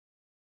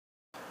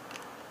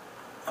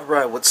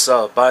Alright, what's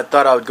up? I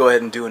thought I would go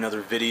ahead and do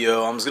another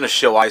video. I was going to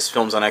show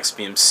Icefilms on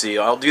XBMC.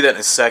 I'll do that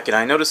in a second.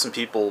 I noticed some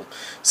people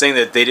saying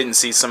that they didn't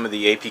see some of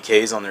the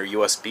APKs on their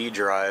USB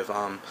drive.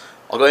 I'll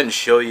go ahead and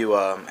show you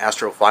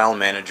Astro File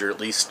Manager, at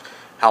least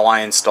how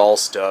I install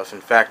stuff.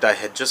 In fact, I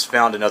had just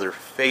found another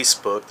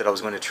Facebook that I was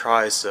going to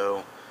try,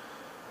 so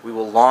we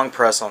will long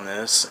press on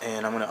this,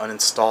 and I'm going to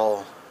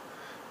uninstall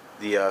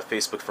the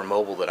Facebook for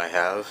mobile that I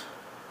have.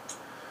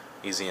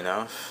 Easy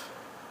enough.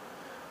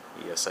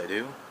 Yes, I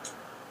do.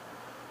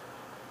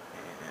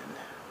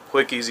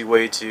 Quick, easy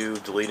way to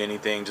delete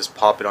anything, just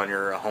pop it on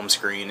your home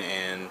screen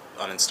and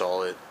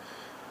uninstall it.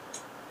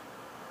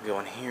 Go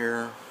in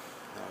here,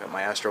 I've got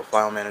my Astro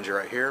File Manager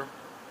right here.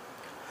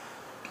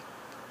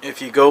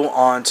 If you go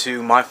on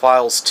to My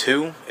Files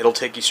 2, it'll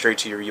take you straight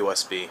to your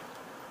USB.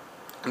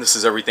 And this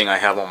is everything I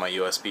have on my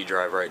USB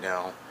drive right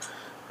now.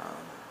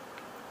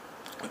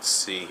 Let's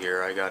see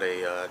here, I got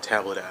a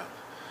tablet app.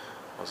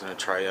 I was going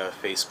to try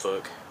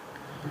Facebook.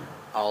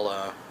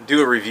 I'll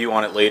do a review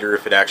on it later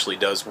if it actually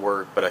does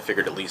work, but I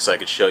figured at least I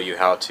could show you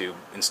how to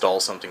install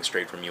something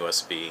straight from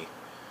USB.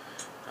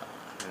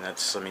 And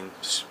that's, I mean,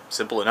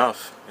 simple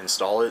enough.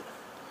 Install it.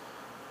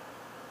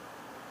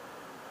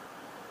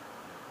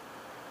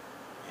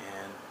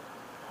 And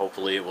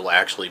hopefully it will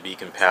actually be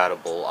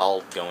compatible.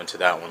 I'll go into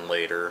that one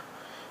later.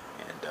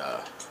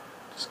 And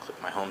just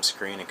click my home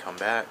screen and come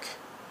back.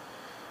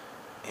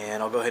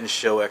 And I'll go ahead and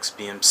show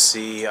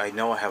XBMC. I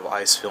know I have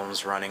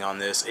Icefilms running on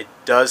this. It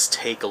does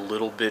take a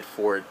little bit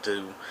for it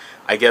to,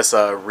 I guess,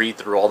 read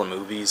through all the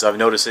movies. I've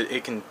noticed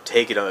it can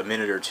take it a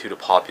minute or two to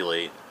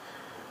populate.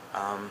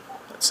 That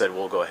said,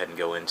 we'll go ahead and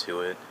go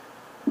into it.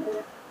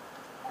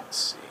 Let's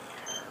see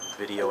here.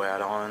 Video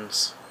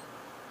add-ons.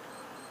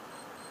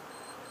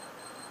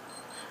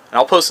 And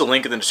I'll post a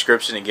link in the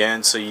description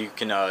again so you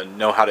can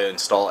know how to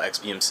install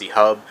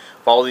XBMChub.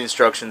 Follow the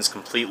instructions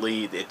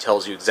completely. It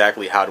tells you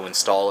exactly how to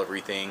install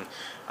everything.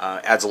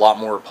 Adds a lot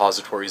more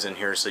repositories in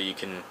here so you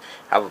can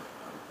have,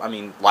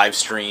 live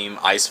stream,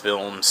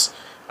 Icefilms,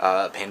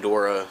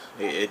 Pandora.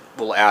 It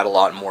will add a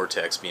lot more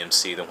to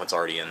XBMC than what's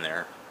already in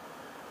there.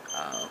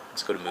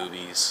 Let's go to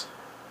movies.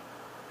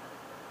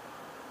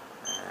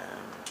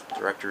 And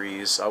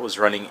directories. I was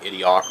running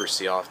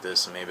Idiocracy off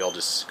this, so maybe I'll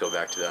just go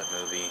back to that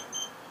movie.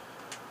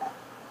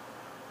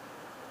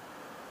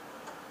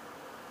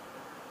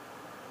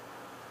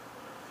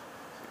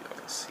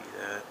 See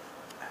that.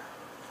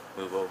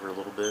 Move over a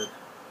little bit.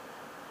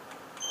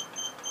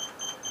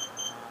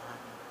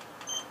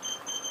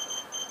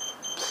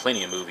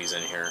 Plenty of movies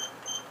in here.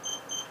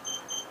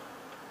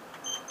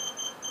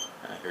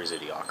 Here's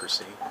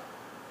Idiocracy.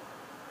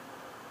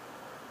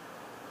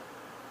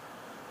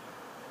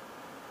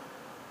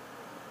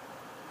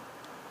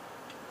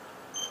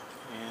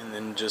 And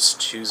then just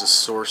choose a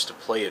source to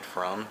play it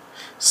from.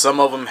 Some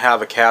of them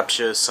have a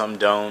CAPTCHA, some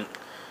don't.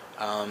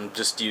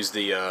 Just use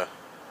the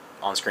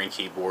on-screen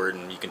keyboard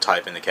and you can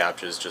type in the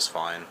CAPTCHAs just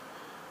fine.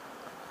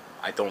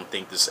 I don't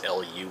think this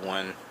LU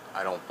one,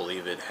 I don't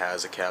believe it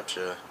has a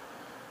CAPTCHA.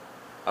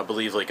 I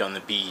believe like on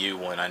the BU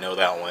one, I know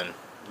that one,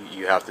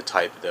 you have to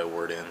type that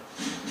word in.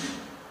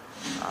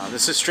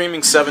 This is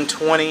streaming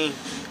 720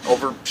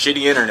 over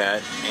shitty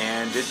internet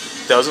and it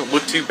doesn't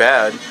look too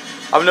bad.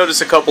 I've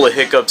noticed a couple of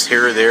hiccups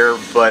here or there,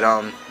 but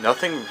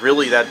nothing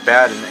really that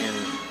bad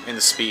in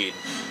the speed.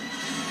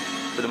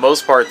 For the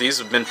most part, these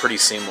have been pretty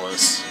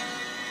seamless.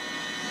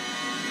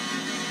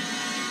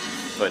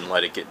 Go ahead and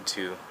let it get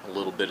into a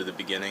little bit of the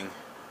beginning.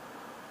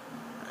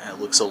 It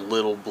looks a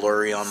little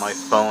blurry on my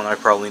phone. I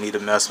probably need to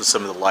mess with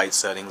some of the light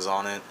settings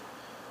on it.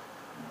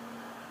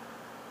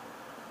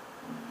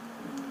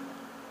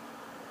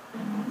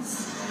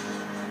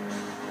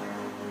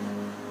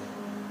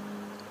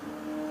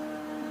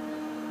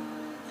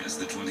 As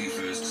the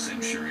 21st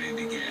century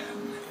began.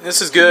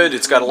 This is good.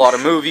 It's got a lot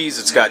of movies.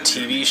 It's got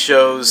TV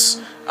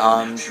shows.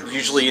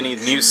 Usually any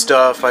new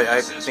stuff.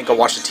 I think I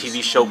watched a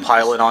TV show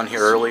pilot on here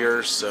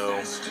earlier,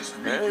 so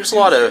there's a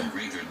lot of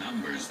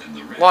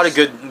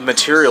good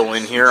material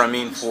in here. I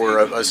mean, for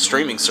a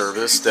streaming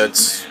service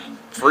that's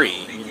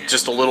free,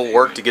 just a little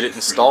work to get it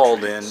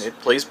installed, and it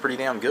plays pretty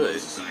damn good.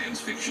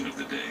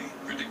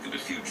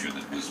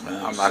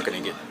 I'm not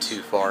going to get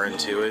too far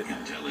into it.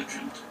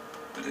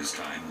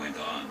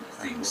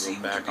 We'll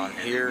go back on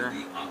here.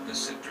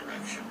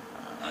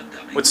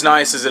 What's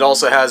nice is it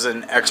also has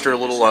an extra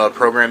little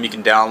program you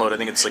can download. I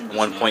think it's like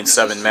 1.7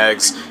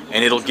 megs,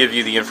 and it'll give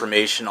you the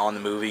information on the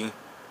movie.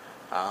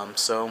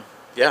 So,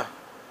 yeah.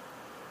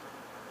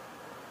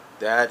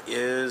 That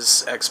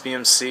is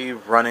XBMC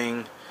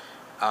running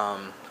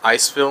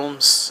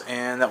Icefilms,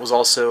 and that was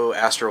also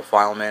Astro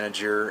File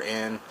Manager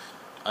and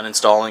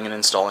uninstalling and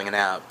installing an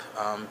app.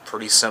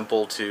 Pretty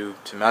simple to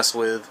mess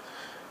with.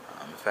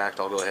 In fact,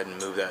 I'll go ahead and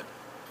move that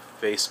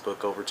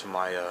Facebook over to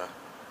my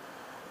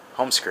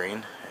home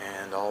screen,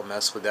 and I'll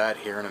mess with that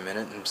here in a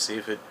minute and see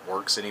if it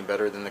works any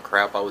better than the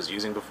crap I was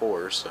using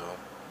before. So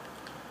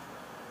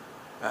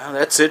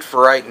that's it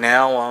for right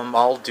now.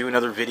 I'll do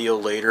another video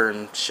later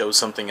and show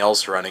something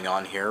else running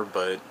on here,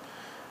 but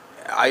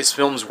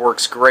Icefilms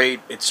works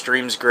great, it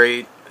streams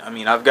great, I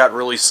mean, I've got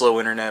really slow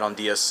internet on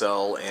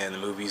DSL, and the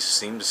movies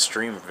seem to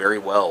stream very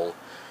well.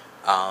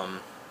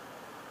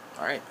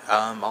 Alright,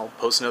 I'll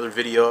post another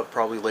video up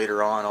probably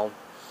later on. I'll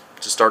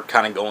just start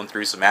kind of going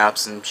through some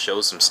apps and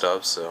show some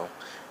stuff, so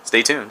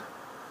stay tuned.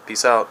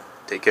 Peace out.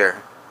 Take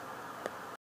care.